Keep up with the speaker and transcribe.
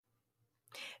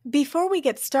Before we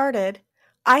get started,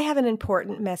 I have an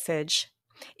important message.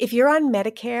 If you're on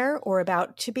Medicare or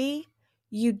about to be,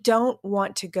 you don't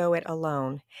want to go it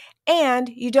alone. And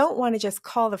you don't want to just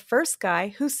call the first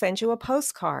guy who sends you a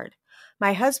postcard.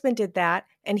 My husband did that,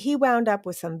 and he wound up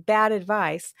with some bad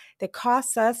advice that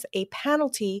costs us a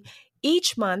penalty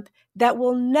each month that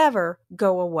will never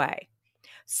go away.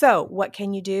 So, what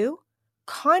can you do?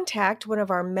 Contact one of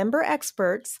our member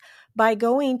experts by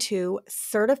going to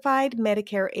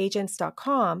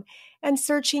certifiedmedicareagents.com and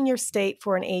searching your state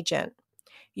for an agent.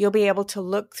 You'll be able to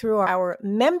look through our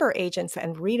member agents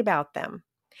and read about them.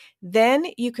 Then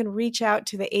you can reach out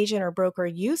to the agent or broker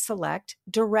you select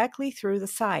directly through the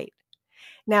site.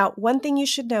 Now, one thing you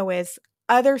should know is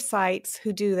other sites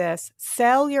who do this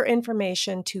sell your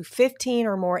information to 15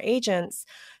 or more agents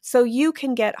so you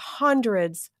can get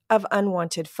hundreds of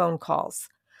unwanted phone calls.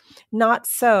 Not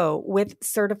so with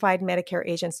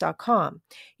certifiedmedicareagents.com.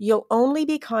 You'll only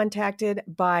be contacted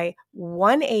by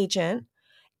one agent,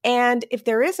 and if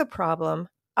there is a problem,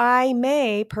 I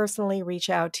may personally reach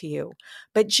out to you.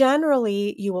 But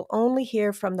generally, you will only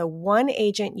hear from the one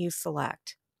agent you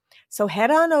select. So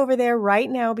head on over there right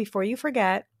now before you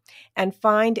forget and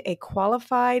find a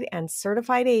qualified and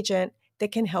certified agent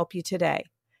that can help you today.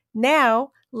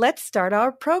 Now, let's start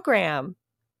our program.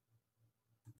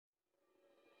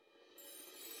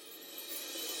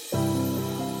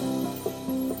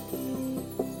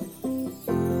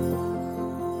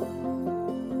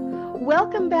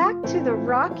 Welcome back to the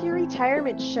Rock Your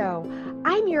Retirement Show.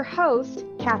 I'm your host,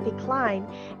 Kathy Klein,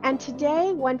 and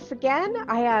today, once again,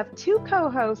 I have two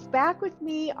co-hosts back with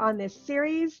me on this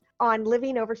series on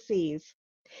living overseas.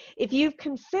 If you've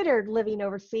considered living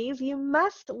overseas, you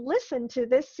must listen to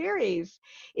this series.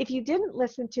 If you didn't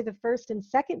listen to the first and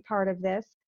second part of this,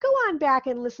 go on back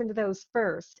and listen to those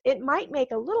first. It might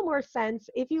make a little more sense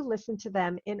if you listen to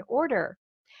them in order.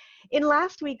 In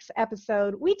last week's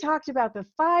episode, we talked about the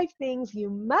 5 things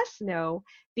you must know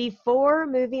before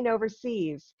moving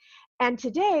overseas. And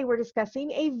today we're discussing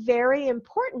a very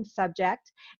important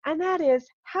subject, and that is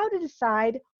how to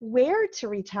decide where to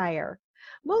retire.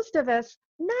 Most of us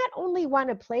not only want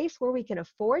a place where we can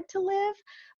afford to live,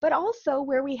 but also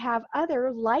where we have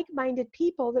other like-minded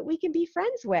people that we can be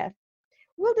friends with.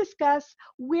 We'll discuss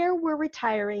where we're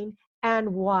retiring and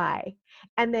why.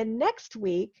 And then next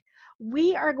week,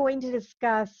 we are going to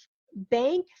discuss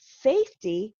bank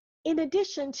safety in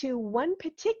addition to one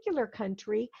particular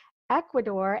country,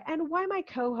 Ecuador, and why my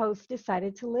co-host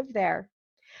decided to live there.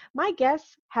 My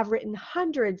guests have written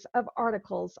hundreds of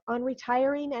articles on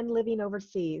retiring and living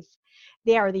overseas.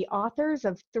 They are the authors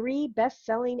of 3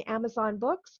 best-selling Amazon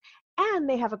books, and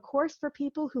they have a course for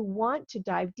people who want to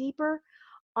dive deeper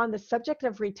on the subject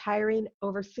of retiring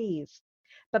overseas.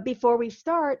 But before we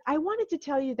start, I wanted to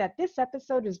tell you that this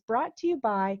episode is brought to you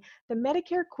by the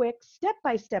Medicare Quick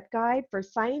Step-by-Step Guide for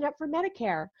signing up for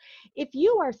Medicare. If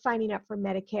you are signing up for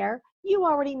Medicare, you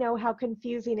already know how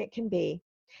confusing it can be.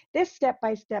 This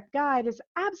step-by-step guide is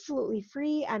absolutely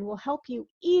free and will help you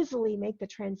easily make the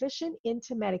transition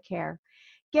into Medicare.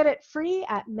 Get it free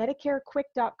at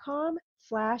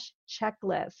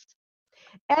medicarequick.com/checklist.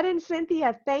 Edd and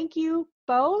Cynthia, thank you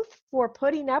both for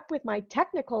putting up with my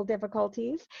technical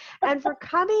difficulties and for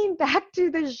coming back to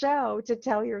the show to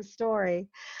tell your story.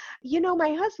 You know,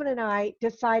 my husband and I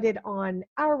decided on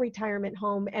our retirement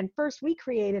home, and first we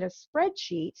created a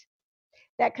spreadsheet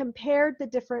that compared the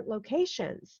different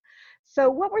locations. So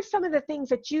what were some of the things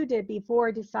that you did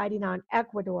before deciding on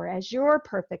Ecuador as your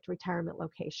perfect retirement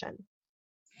location?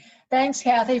 Thanks,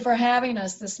 Kathy, for having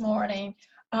us this morning.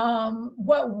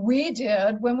 What we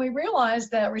did when we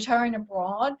realized that retiring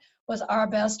abroad was our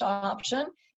best option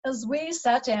is we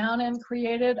sat down and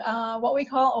created what we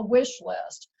call a wish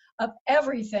list of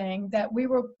everything that we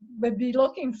would be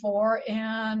looking for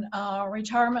in a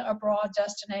retirement abroad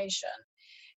destination.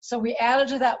 So we added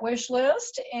to that wish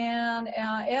list, and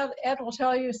Ed will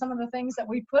tell you some of the things that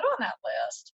we put on that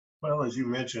list. Well, as you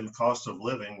mentioned, cost of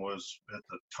living was at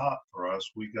the top for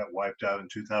us. We got wiped out in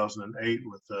 2008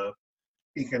 with the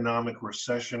economic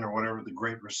recession or whatever, the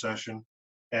Great Recession.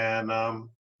 And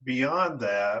beyond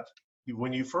that,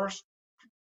 when you first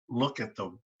look at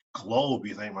the globe,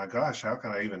 you think, my gosh, how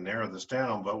can I even narrow this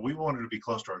down? But we wanted to be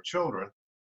close to our children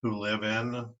who live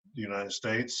in the United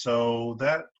States. So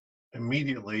that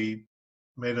immediately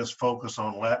made us focus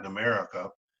on Latin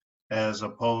America as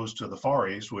opposed to the Far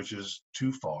East, which is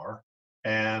too far.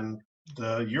 And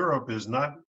Europe is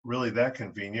not really that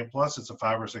convenient. Plus, it's a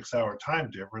 5 or 6 hour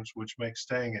time difference, which makes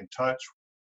staying in touch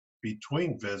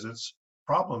between visits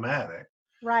problematic.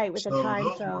 Right, with the time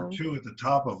those zone. were 2 at the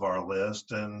top of our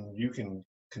list, and you can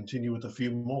continue with a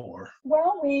few more.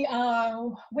 Well, we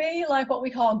like what we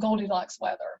call Goldilocks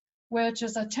weather, which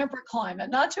is a temperate climate,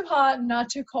 not too hot and not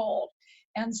too cold.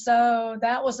 And so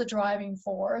that was a driving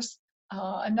force.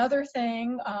 Another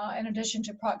thing, in addition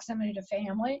to proximity to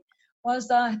family, was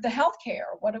the health care.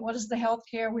 What is the health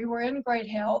care? We were in great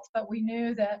health, but we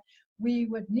knew that we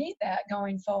would need that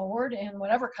going forward in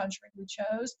whatever country we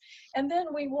chose. And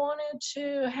then we wanted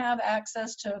to have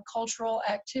access to cultural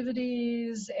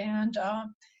activities and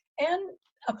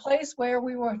a place where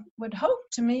we would hope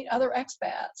to meet other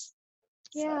expats.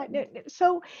 Yeah.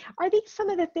 So are these some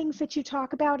of the things that you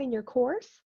talk about in your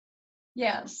course?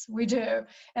 Yes, we do.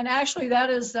 And actually that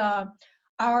is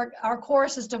our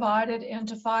course is divided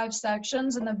into 5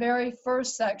 sections, and the very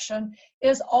first section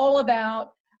is all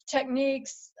about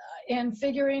techniques in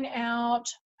figuring out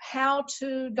how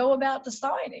to go about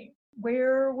deciding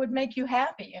where would make you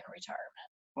happy in retirement.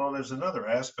 Well, there's another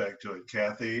aspect to it,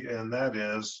 Kathy, and that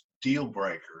is deal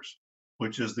breakers,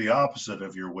 which is the opposite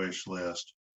of your wish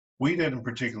list. We didn't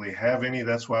particularly have any.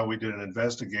 That's why we did an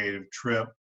investigative trip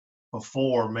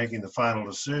before making the final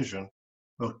decision,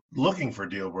 looking for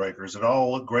deal breakers. It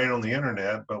all looked great on the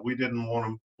internet, but we didn't want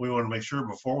to. We want to make sure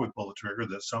before we pull the trigger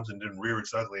that something didn't rear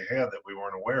its ugly head that we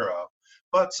weren't aware of.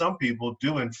 But some people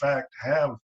do, in fact,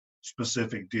 have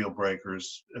specific deal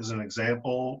breakers. As an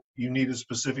example, you need a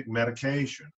specific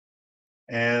medication,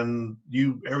 and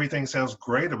everything sounds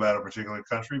great about a particular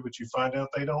country, but you find out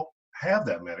they don't have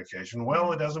that medication.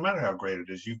 Well, it doesn't matter how great it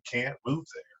is, you can't move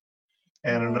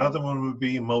there. And another one would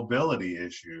be mobility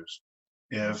issues.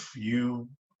 If you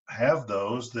have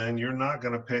those, then you're not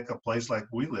going to pick a place like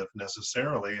we live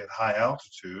necessarily at high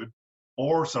altitude,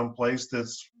 or some place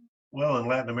that's, well, in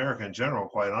Latin America in general,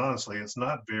 quite honestly, it's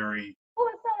not very. Well,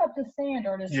 it's not up to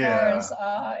standard as far as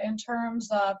in terms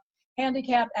of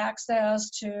handicapped access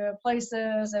to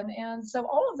places. And so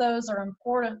all of those are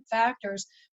important factors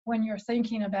when you're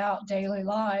thinking about daily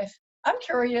life. I'm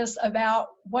curious about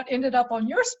what ended up on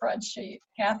your spreadsheet,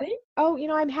 Kathy. Oh,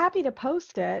 I'm happy to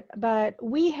post it, but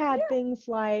we had things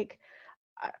like,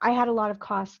 I had a lot of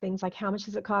cost things like, how much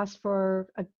does it cost for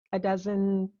a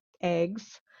dozen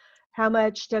eggs? How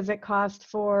much does it cost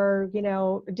for,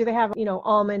 do they have,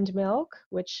 almond milk,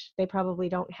 which they probably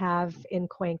don't have in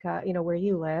Cuenca, where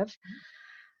you live.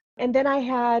 And then I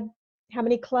had, how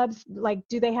many clubs, like,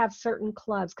 do they have certain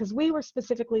clubs? Because we were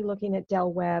specifically looking at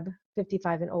Del Webb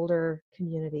 55 and older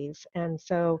communities. And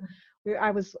so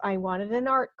I wanted an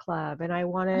art club, and I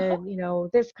wanted,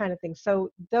 this kind of thing. So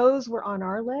those were on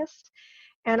our list.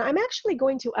 And I'm actually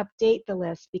going to update the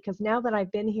list, because now that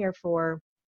I've been here for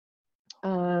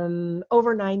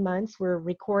over 9 months, we're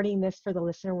recording this for the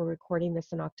listener. We're recording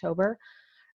this in October.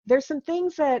 There's some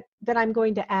things that I'm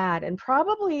going to add, and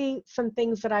probably some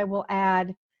things that I will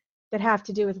add that have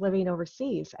to do with living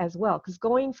overseas as well, because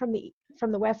going from the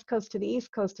West Coast to the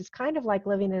East Coast is kind of like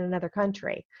living in another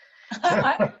country.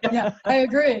 I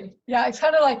agree. Yeah, it's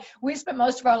kind of like we spent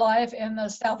most of our life in the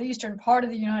southeastern part of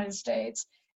the United States,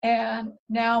 and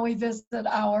now we visit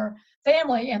our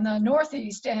family in the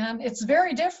Northeast, and it's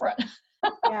very different.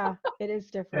 Yeah, it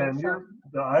is different. And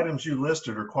the items you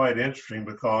listed are quite interesting,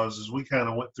 because as we kind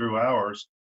of went through ours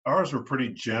were pretty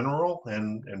general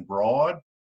and broad.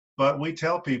 But we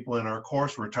tell people in our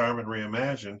course, Retirement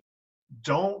Reimagined,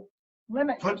 don't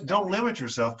limit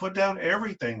yourself. Put down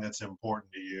everything that's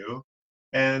important to you,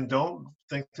 and don't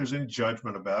think there's any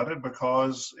judgment about it,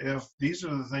 because if these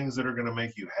are the things that are going to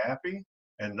make you happy,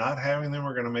 and not having them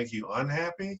are going to make you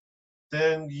unhappy,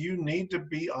 then you need to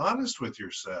be honest with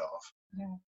yourself.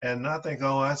 Yeah. And not think,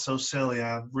 oh, that's so silly,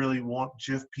 I really want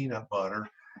Jif peanut butter,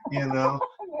 No,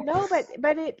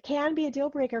 but it can be a deal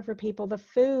breaker for people. The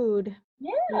food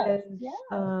is,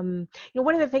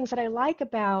 one of the things that I like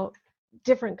about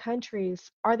different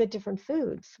countries are the different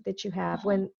foods that you have.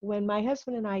 When my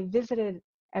husband and I visited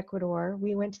Ecuador,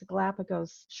 we went to the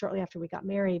Galapagos shortly after we got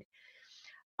married.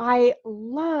 I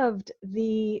loved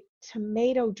the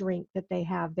tomato drink that they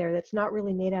have there that's not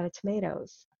really made out of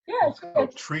tomatoes. Yeah,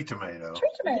 it's tree tomato.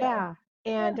 Yeah,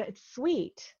 and it's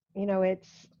sweet.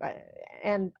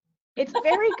 And it's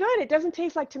very good. It doesn't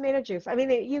taste like tomato juice. I mean,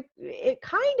 it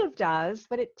kind of does,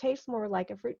 but it tastes more like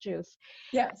a fruit juice.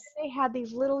 Yes. They had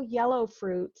these little yellow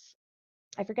fruits.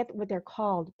 I forget what they're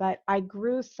called, but I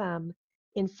grew some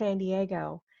in San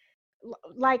Diego.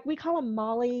 Like, we call them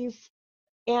Molly's,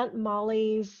 Aunt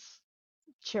Molly's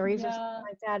cherries or something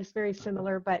like that. It's very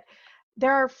similar, but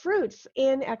there are fruits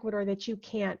in Ecuador that you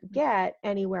can't get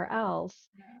anywhere else.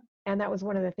 And that was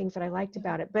one of the things that I liked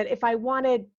about it. But if I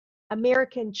wanted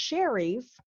American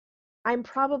cherries, I'm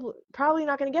probably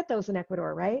not going to get those in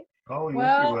Ecuador, right? Oh,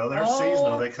 yeah. Well, Well, they're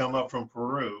seasonal. They come up from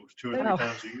Peru 2 or 3 they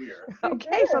times a year.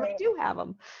 Okay, so do. we do have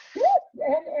them.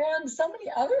 And so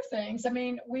many other things. I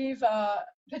mean, we've,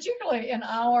 particularly in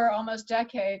our almost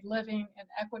decade living in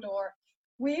Ecuador,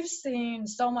 we've seen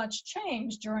so much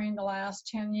change during the last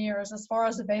 10 years as far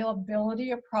as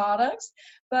availability of products.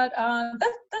 But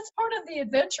that's part of the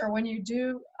adventure when you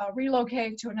do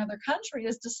relocate to another country,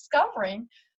 is discovering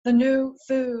the new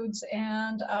foods,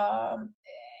 and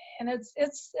it's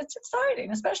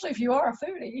exciting, especially if you are a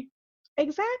foodie.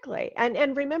 Exactly.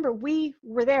 And remember, we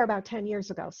were there about 10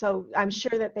 years ago. So I'm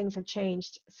sure that things have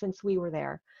changed since we were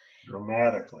there.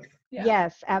 Dramatically. Yeah.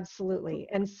 Yes, absolutely.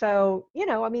 And so,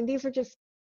 I mean, these are just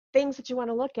things that you want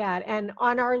to look at. And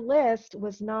on our list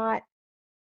was not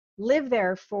live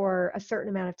there for a certain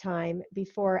amount of time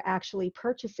before actually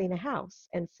purchasing a house.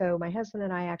 And so my husband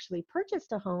and I actually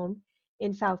purchased a home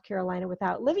in South Carolina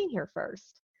without living here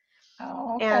first.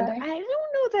 Oh, And okay. I don't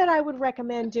know that I would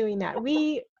recommend doing that.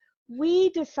 We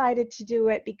decided to do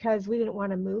it because we didn't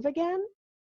want to move again.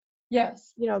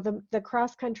 Yes. The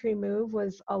cross country move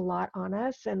was a lot on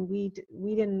us, and we're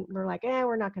like,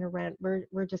 we're not going to rent.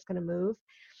 We're just going to move.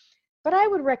 But I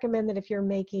would recommend that if you're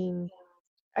making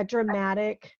a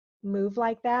dramatic move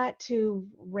like that, to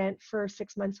rent for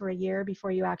 6 months or a year before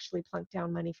you actually plunk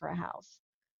down money for a house.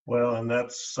 Well, and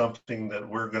that's something that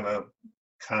we're going to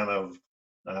kind of,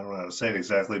 I don't know how to say it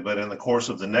exactly, but in the course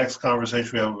of the next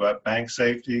conversation we have about bank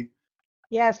safety,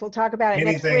 Yes, we'll talk about it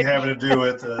next anything week. having to do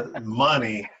with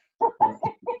money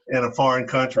in a foreign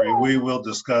country, we will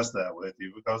discuss that with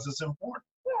you because it's important.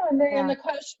 Well, and Yeah. the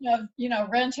question of,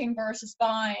 renting versus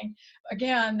buying,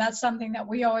 again, that's something that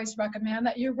we always recommend,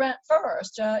 that you rent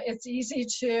first. It's easy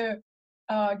to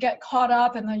get caught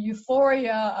up in the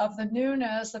euphoria of the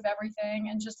newness of everything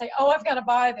and just say, oh, I've got to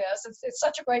buy this. It's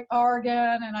such a great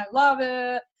bargain and I love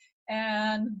it.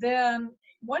 And then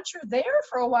once you're there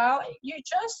for a while, you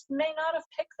just may not have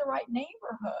picked the right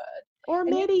neighborhood. Or And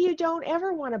maybe you don't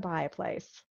ever want to buy a place.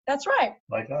 That's right.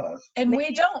 Like us. And Maybe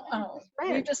we don't own.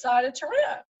 We've rent. decided to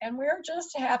rent, and we're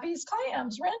just happy as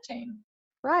clams renting.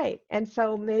 Right. And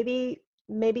so maybe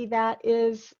that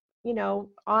is,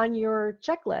 on your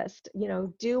checklist.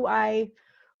 Do I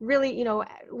really,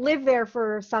 live there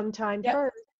for some time Yep.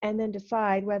 first, and then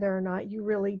decide whether or not you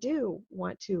really do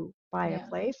want to buy a Yeah.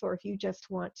 place, or if you just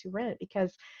want to rent,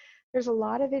 because there's a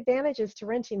lot of advantages to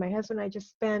renting. My husband and I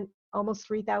just spent almost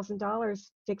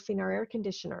 $3,000 fixing our air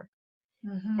conditioner.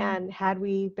 Mm-hmm. And had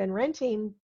we been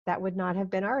renting, that would not have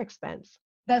been our expense.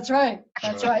 That's right.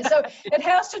 That's right. So it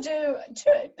has to do,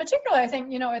 particularly, I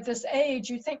think, at this age,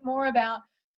 you think more about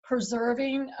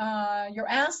preserving your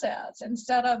assets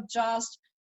instead of just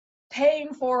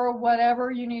paying for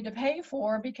whatever you need to pay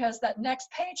for, because that next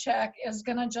paycheck is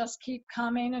going to just keep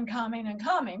coming and coming and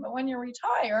coming. But when you're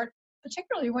retired,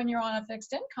 particularly when you're on a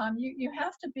fixed income, you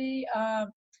have to be,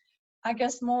 I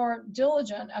guess, more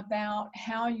diligent about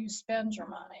how you spend your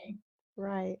money.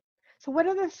 Right. So what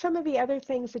are some of the other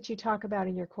things that you talk about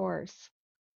in your course?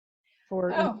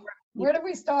 Where do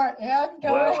we start, Ed?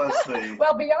 Well, let's see.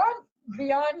 Well,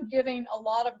 beyond giving a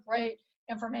lot of great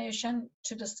information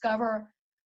to discover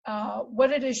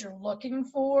what it is you're looking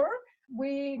for,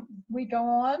 we go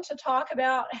on to talk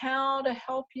about how to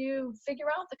help you figure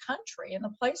out the country and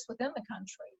the place within the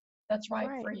country that's right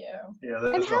for you. Yeah,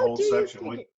 And there's a how whole do you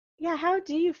section. how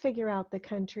do you figure out the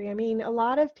country? I mean, a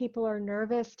lot of people are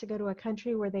nervous to go to a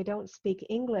country where they don't speak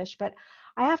English, but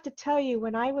I have to tell you,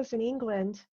 when I was in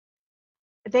England,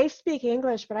 they speak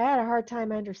English, but I had a hard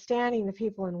time understanding the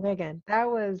people in Wigan. That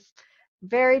was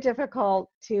very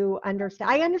difficult to understand.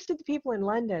 I understood the people in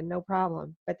London, no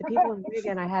problem, but the people in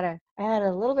Wigan, I had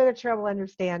a little bit of trouble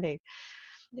understanding.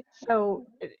 So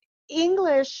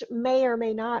English may or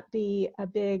may not be a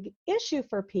big issue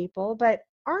for people, but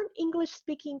aren't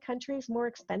English-speaking countries more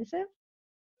expensive?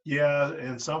 Yeah,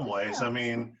 in some ways. I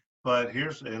mean, but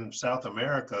here's in South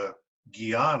America,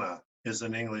 Guyana is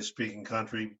an English-speaking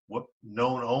country,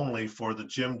 known only for the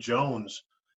Jim Jones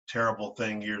terrible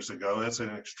thing years ago. It's an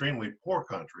extremely poor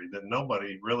country that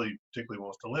nobody really particularly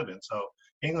wants to live in. So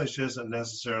English isn't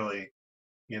necessarily,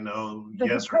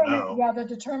 yes or no. Yeah, the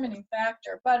determining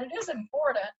factor, but it is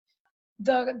important.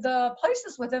 The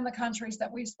places within the countries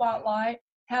that we spotlight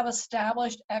have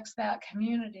established expat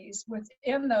communities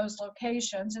within those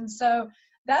locations, and so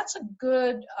that's a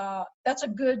good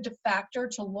factor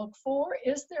to look for.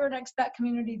 Is there an expat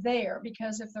community there?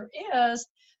 Because if there is,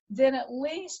 then at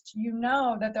least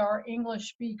that there are English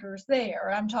speakers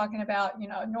there. I'm talking about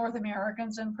North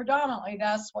Americans, and predominantly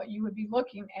that's what you would be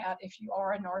looking at if you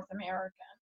are a North American.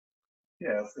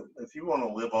 Yeah, if you want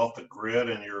to live off the grid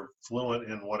and you're fluent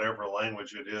in whatever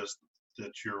language it is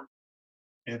that you're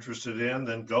interested in,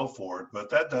 then go for it. But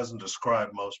that doesn't describe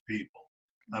most people.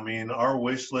 I mean, our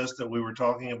wish list that we were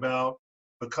talking about,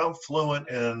 become fluent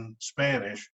in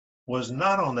Spanish, was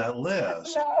not on that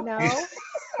list. No.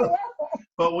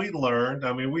 But we learned,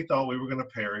 I mean, we thought we were going to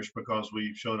perish because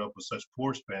we showed up with such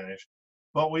poor Spanish,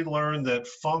 but we learned that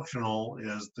functional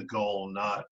is the goal,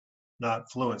 not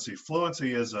fluency.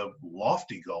 Fluency is a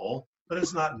lofty goal, but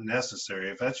it's not necessary.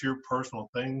 If that's your personal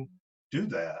thing, do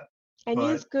that. And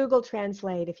But use Google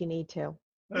Translate if you need to.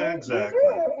 exactly.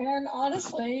 And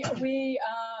honestly, if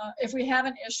we have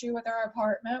an issue with our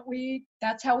apartment,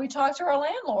 that's how we talk to our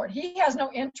landlord. He has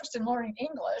no interest in learning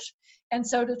English. And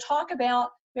so to talk about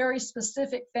very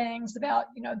specific things about,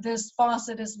 this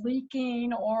faucet is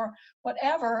leaking or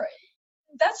whatever,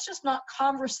 that's just not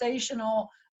conversational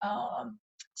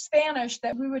Spanish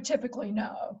that we would typically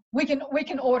know. We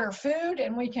can order food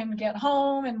and we can get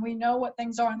home and we know what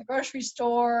things are in the grocery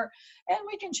store, and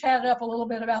we can chat up a little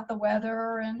bit about the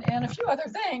weather and a few other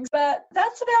things, but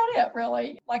that's about it,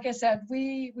 really. Like I said,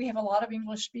 we have a lot of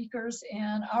English speakers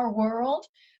in our world.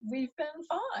 We've been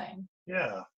fine.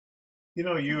 Yeah.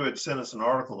 You had sent us an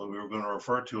article that we were going to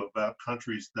refer to about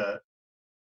countries that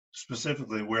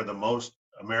specifically where the most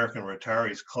American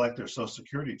retirees collect their Social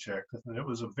Security check. And it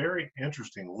was a very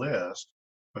interesting list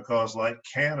because like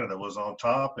Canada was on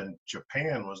top and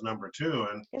Japan was number 2.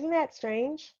 And Isn't that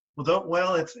strange?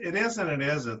 well, it is and it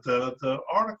isn't. The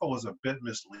article was a bit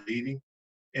misleading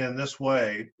in this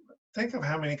way. Think of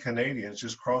how many Canadians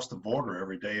just cross the border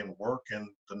every day and work in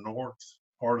the north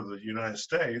part of the United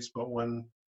States, but when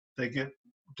they get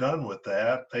done with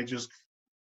that, they just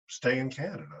stay in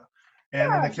Canada.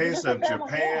 And in the case of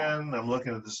Japan, I'm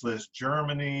looking at this list,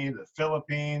 Germany, the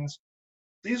Philippines,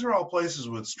 these are all places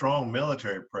with strong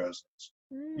military presence,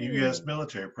 U.S.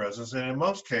 military presence. And in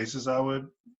most cases, I would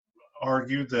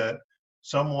argue that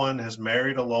someone has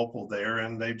married a local there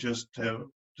and they just have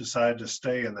decided to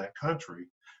stay in that country.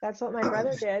 That's what my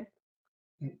brother did.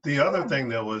 The other thing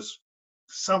that was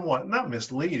somewhat, not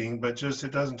misleading, but just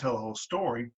it doesn't tell the whole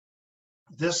story.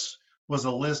 This was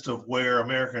a list of where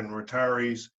American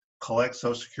retirees collect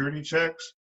Social Security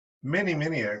checks. Many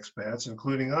expats,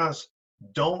 including us,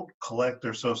 don't collect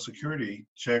their Social Security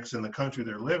checks in the country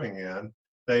they're living in.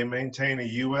 They maintain a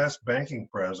U.S. banking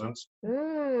presence,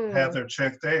 have their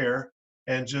check there,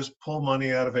 and just pull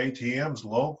money out of ATMs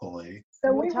locally.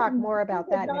 So we'll talk more about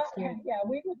that next year. Yeah,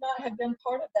 we would not have been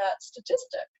part of that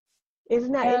statistic.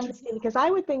 Isn't that interesting? Because I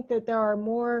would think that there are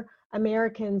more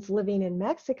Americans living in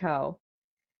Mexico.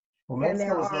 Well,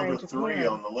 Mexico was number 3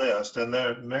 on the list, and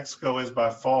Mexico is by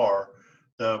far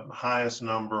the highest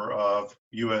number of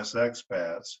U.S.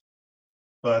 expats.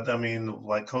 But I mean,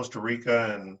 like Costa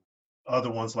Rica and other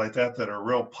ones like that are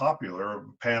real popular.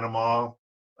 Panama,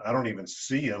 I don't even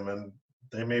see them, and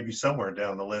they may be somewhere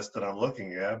down the list that I'm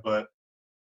looking at. But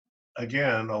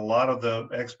again, a lot of the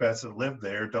expats that live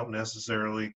there don't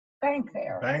necessarily bank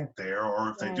there,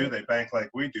 or if they do, they bank like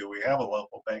we do. We have a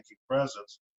local banking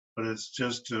presence, but it's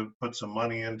just to put some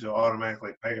money in to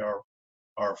automatically pay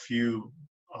our few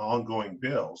ongoing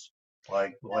bills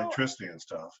like electricity and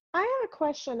stuff. I have a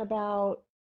question about,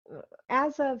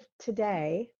 as of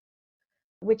today,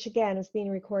 which again is being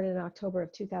recorded in October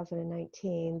of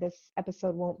 2019. This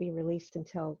episode won't be released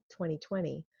until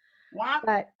 2020. What?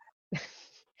 But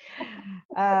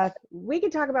we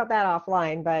can talk about that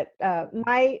offline, but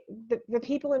the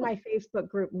people in my Facebook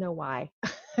group know why.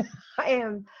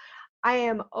 I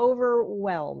am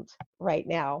overwhelmed right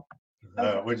now.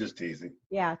 We're just teasing.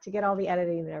 Yeah, to get all the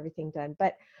editing and everything done.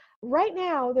 But right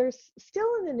now, there's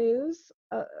still in the news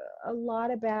a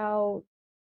lot about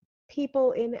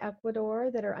people in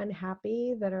Ecuador that are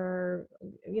unhappy, that are,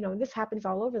 this happens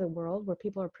all over the world where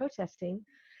people are protesting.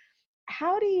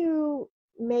 How do you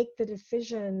make the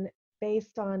decision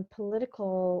based on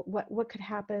what could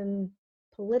happen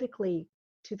politically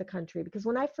to the country? Because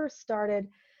when I first started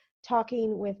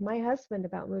talking with my husband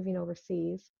about moving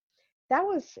overseas, that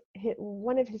was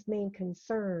one of his main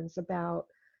concerns, about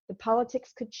the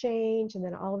politics could change and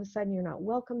then all of a sudden you're not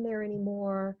welcome there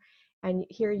anymore, and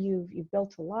here you've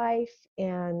built a life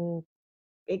and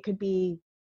it could be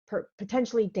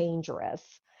potentially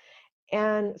dangerous.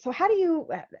 And so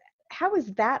how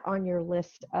is that on your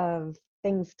list of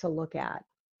things to look at?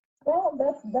 Well,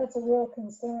 that's a real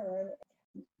concern.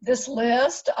 This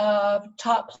list of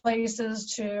top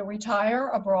places to retire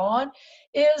abroad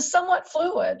is somewhat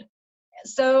fluid.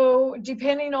 So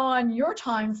depending on your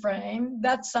time frame,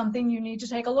 that's something you need to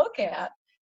take a look at.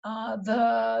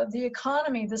 The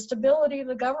economy, the stability of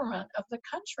the government of the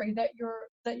country that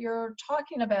you're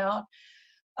talking about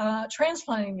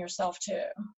transplanting yourself to.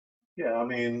 Yeah, I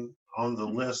mean, on the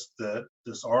list that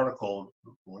this article,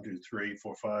 1, 2, 3,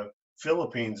 4, 5,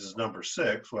 Philippines is number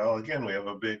 6. Well, again, we have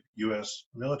a big U.S.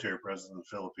 military presence in the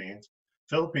Philippines.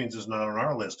 Philippines is not on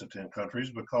our list of 10 countries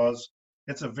because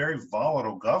it's a very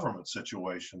volatile government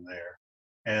situation there.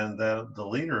 And the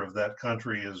leader of that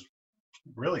country is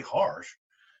really harsh.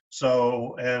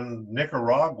 So, and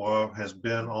Nicaragua has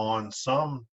been on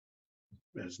some,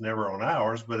 it's never on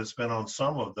ours, but it's been on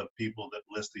some of the people that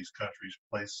list these countries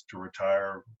place to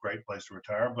retire, great place to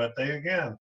retire. But they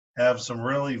again have some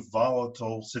really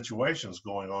volatile situations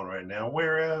going on right now.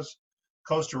 Whereas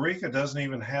Costa Rica doesn't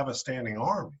even have a standing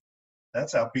army.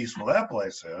 That's how peaceful that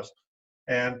place is.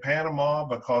 And Panama,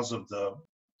 because of the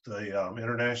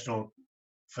international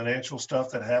financial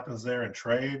stuff that happens there and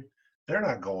trade, they're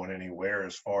not going anywhere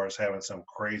as far as having some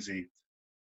crazy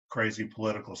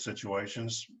political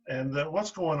situations. And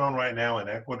what's going on right now in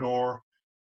Ecuador,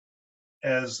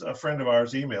 as a friend of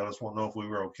ours emailed us, won't know if we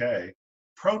were okay.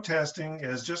 Protesting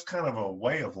is just kind of a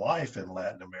way of life in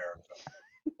Latin America.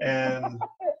 And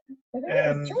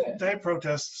and they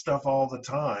protest stuff all the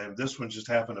time. This one just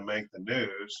happened to make the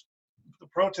news. The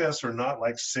protests are not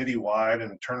like citywide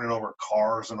and turning over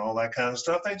cars and all that kind of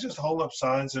stuff. They just hold up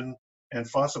signs and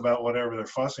fuss about whatever they're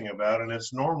fussing about. And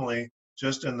it's normally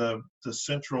just in the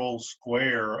central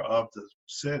square of the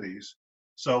cities.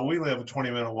 So we live a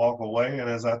 20-minute walk away. And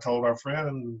as I told our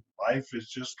friend, life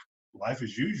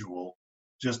is usual,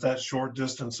 just that short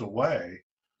distance away.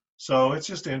 So it's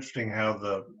just interesting how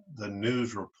the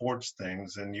news reports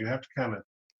things, and you have to kind of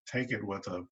take it with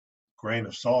a grain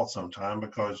of salt sometime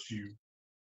because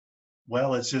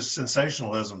it's just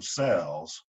sensationalism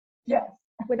sells. Yeah.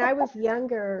 When I was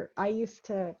younger, I used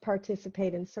to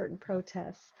participate in certain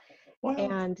protests. Well,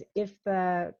 And if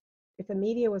the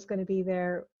media was going to be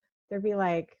there, there'd be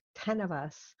like 10 of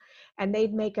us, and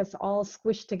they'd make us all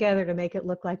squish together to make it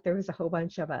look like there was a whole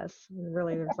bunch of us.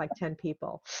 Really, there was like 10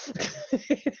 people.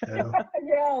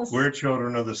 Yes. we're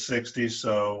children of the 60s,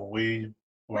 so we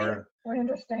were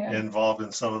understand. involved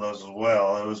in some of those as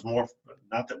well. It was more,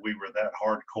 not that we were that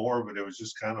hardcore, but it was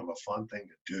just kind of a fun thing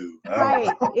to do. Right.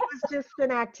 It was just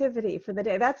an activity for the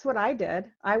day. That's what I did.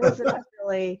 I wasn't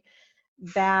really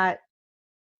that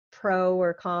pro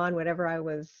or con, whatever I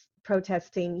was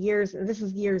protesting this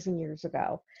is years and years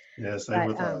ago. Yeah, same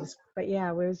with us. But yeah,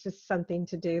 it was just something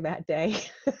to do that day.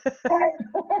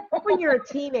 When you're a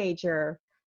teenager,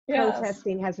 Yes.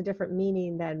 protesting has a different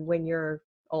meaning than when you're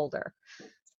older.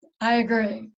 I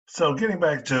agree. So getting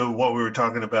back to what we were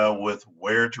talking about with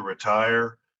where to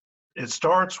retire, it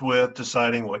starts with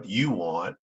deciding what you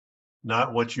want,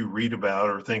 not what you read about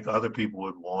or think other people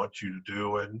would want you to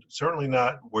do, and certainly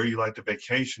not where you like to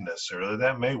vacation necessarily.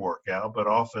 That may work out, but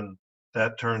often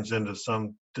that turns into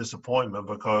some disappointment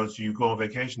because you go on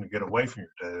vacation to get away from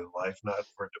your daily life, not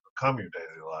for it to become your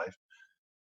daily life.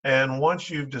 And once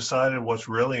you've decided what's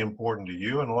really important to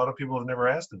you, and a lot of people have never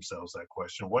asked themselves that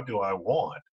question, what do I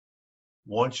want?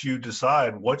 Once you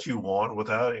decide what you want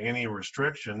without any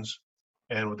restrictions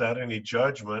and without any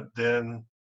judgment, then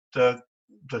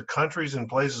the countries and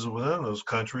places within those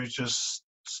countries just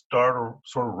start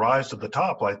to sort of rise to the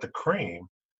top like the cream.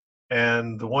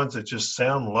 And the ones that just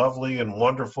sound lovely and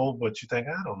wonderful, but you think,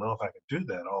 I don't know if I could do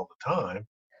that all the time,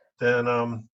 then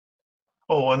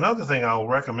another thing I'll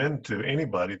recommend to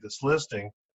anybody that's listening,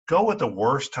 go with the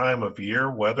worst time of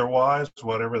year, weather-wise,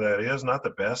 whatever that is, not the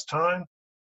best time.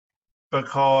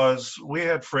 Because we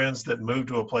had friends that moved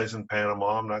to a place in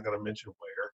Panama, I'm not going to mention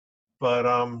where,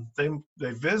 but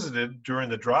they visited during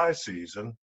the dry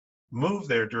season, moved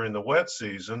there during the wet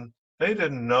season. They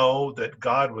didn't know that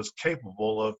God was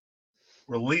capable of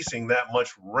releasing that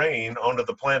much rain onto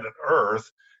the planet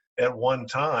Earth at one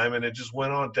time, and it just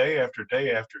went on day after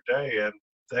day after day, and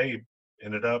they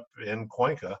ended up in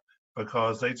Cuenca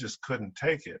because they just couldn't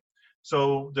take it.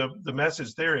 So the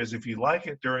message there is, if you like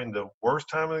it during the worst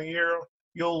time of the year,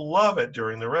 you'll love it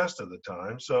during the rest of the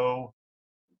time. So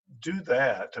do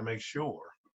that to make sure.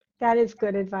 That is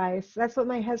good advice. That's what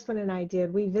my husband and I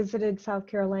did. We visited South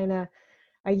Carolina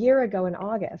a year ago in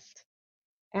August.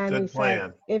 And Good we plan.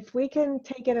 said, if we can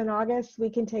take it in August, we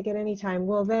can take it anytime.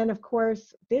 Well, then, of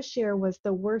course, this year was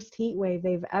the worst heat wave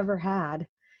they've ever had.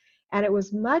 And it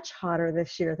was much hotter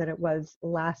this year than it was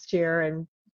last year. And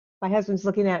my husband's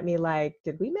looking at me like,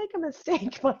 did we make a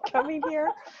mistake by coming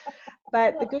here?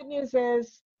 But the good news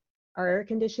is our air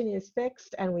conditioning is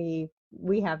fixed, and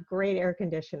we have great air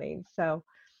conditioning. So,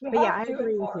 but yeah, I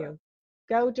agree with you.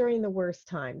 Go during the worst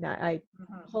time. That I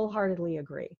wholeheartedly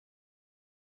agree.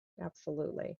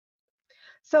 Absolutely.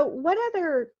 So what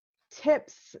other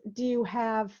tips do you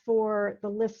have for the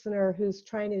listener who's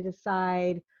trying to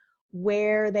decide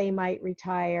where they might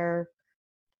retire,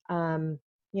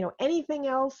 anything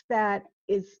else that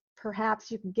is perhaps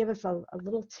you can give us a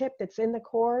little tip that's in the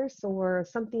course or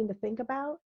something to think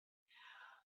about?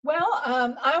 Well,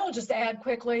 I will just add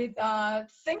quickly,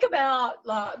 think about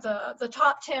the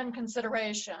top 10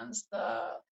 considerations,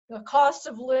 the cost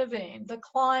of living, the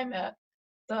climate,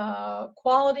 the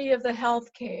quality of the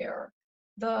health care,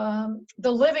 the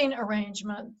living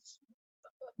arrangements,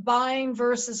 buying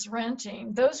versus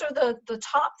renting. Those are the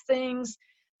top things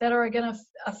that are going to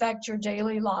affect your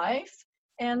daily life.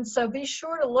 And so be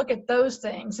sure to look at those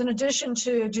things in addition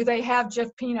to, do they have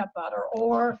Jif peanut butter,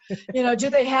 or, do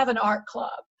they have an art club?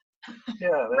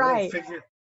 Yeah, Right.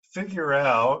 Figure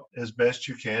out as best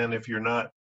you can, if you're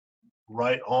not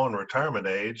right on retirement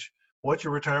age, what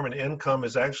your retirement income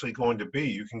is actually going to be.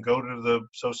 You can go to the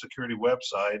Social Security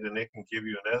website and it can give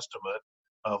you an estimate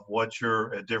of what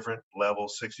your, at different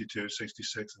levels, 62,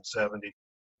 66, and 70,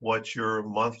 what your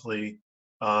monthly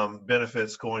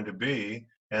benefit's going to be.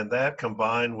 And that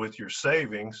combined with your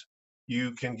savings,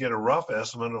 you can get a rough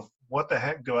estimate of what the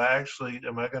heck am I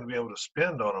going to be able to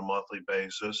spend on a monthly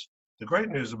basis. The great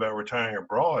news about retiring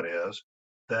abroad is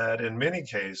that in many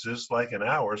cases, like in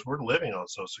ours, we're living on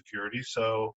Social Security.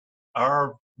 So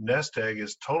our nest egg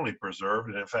is totally preserved,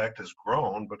 and in fact has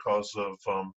grown because of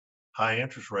high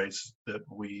interest rates that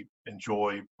we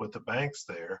enjoy with the banks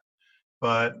there.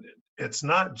 But it's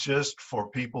not just for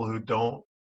people who don't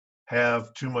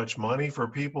have too much money. For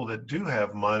people that do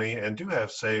have money and do have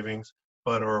savings,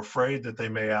 but are afraid that they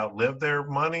may outlive their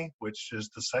money, which is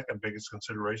the second biggest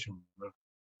consideration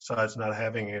besides not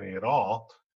having any at all.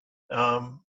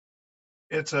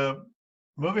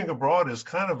 Moving abroad is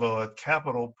kind of a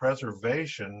capital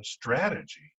preservation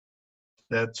strategy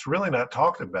that's really not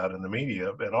talked about in the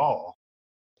media at all.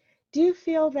 Do you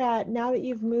feel that now that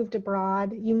you've moved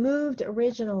abroad, you moved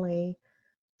originally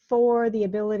for the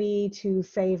ability to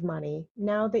save money?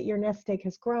 Now that your nest egg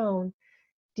has grown,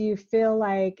 do you feel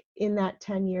like in that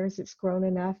 10 years it's grown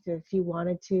enough, if you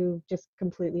wanted to just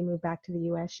completely move back to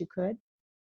the US, you could?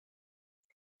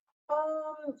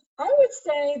 I would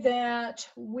say that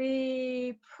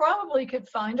we probably could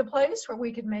find a place where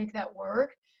we could make that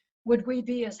work. Would we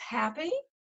be as happy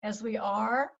as we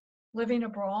are living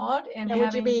abroad and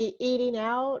would you be eating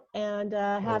out and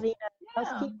having a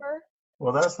housekeeper?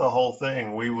 Well, that's the whole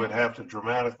thing. We would have to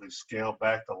dramatically scale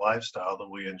back the lifestyle that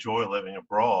we enjoy living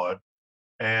abroad.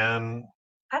 And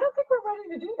I don't think we're ready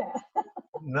to do that.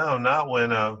 No, not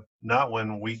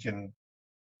when we can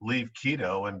leave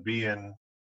Quito and be in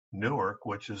Newark,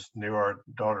 which is near our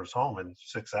daughter's home, in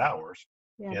 6 hours.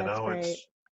 Yeah, that's great. It's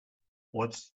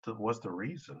what's the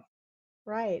reason?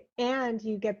 Right. And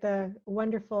you get the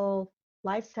wonderful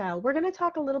lifestyle. We're going to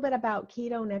talk a little bit about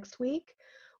Quito next week,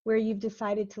 where you've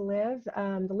decided to live.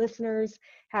 The listeners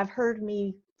have heard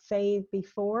me say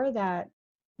before that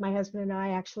my husband and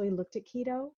I actually looked at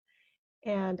Quito,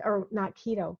 or not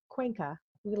Quito, Cuenca.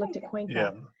 We looked at Cuenca.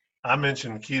 Yeah, I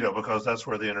mentioned Quito because that's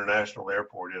where the international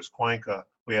airport is. Cuenca,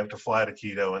 we have to fly to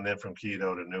Quito and then from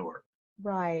Quito to Newark.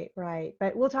 Right.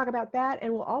 But we'll talk about that,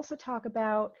 and we'll also talk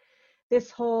about this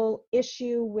whole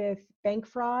issue with bank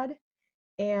fraud.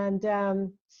 And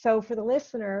so for the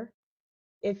listener,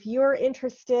 if you're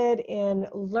interested in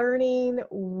learning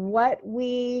what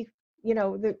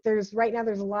there's right now,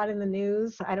 there's a lot in the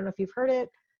news. I don't know if you've heard it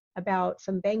about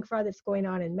some bank fraud that's going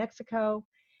on in Mexico.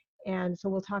 And so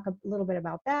we'll talk a little bit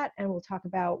about that, and we'll talk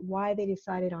about why they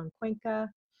decided on Cuenca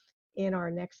in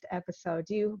our next episode.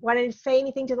 Do you want to say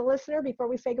anything to the listener before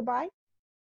we say goodbye?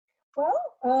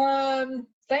 Well,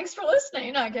 thanks for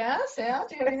listening, I guess. Yeah,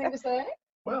 do you have anything to say?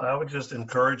 Well, I would just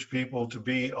encourage people to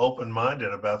be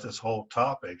open-minded about this whole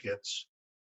topic. It's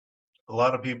a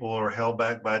lot of people are held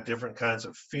back by different kinds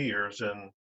of fears,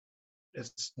 and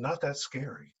it's not that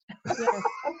scary. Yes.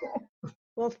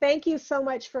 Well, thank you so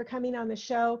much for coming on the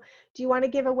show. Do you want to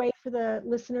give a way for the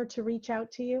listener to reach out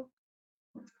to you?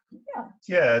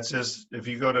 Yeah, it's just, if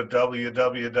you go to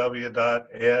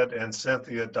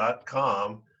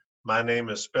www.edandcynthia.com, my name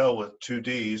is spelled with 2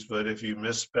 D's, but if you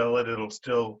misspell it, it'll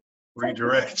still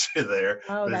redirect you there.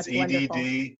 Oh, but that's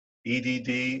it's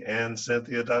EDD and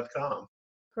Cynthia.com.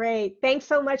 Great. Thanks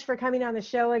so much for coming on the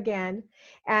show again.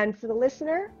 And for the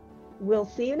listener, we'll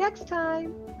see you next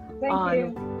time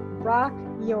on Rock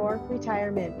Your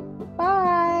Retirement.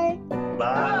 Bye.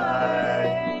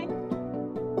 Bye.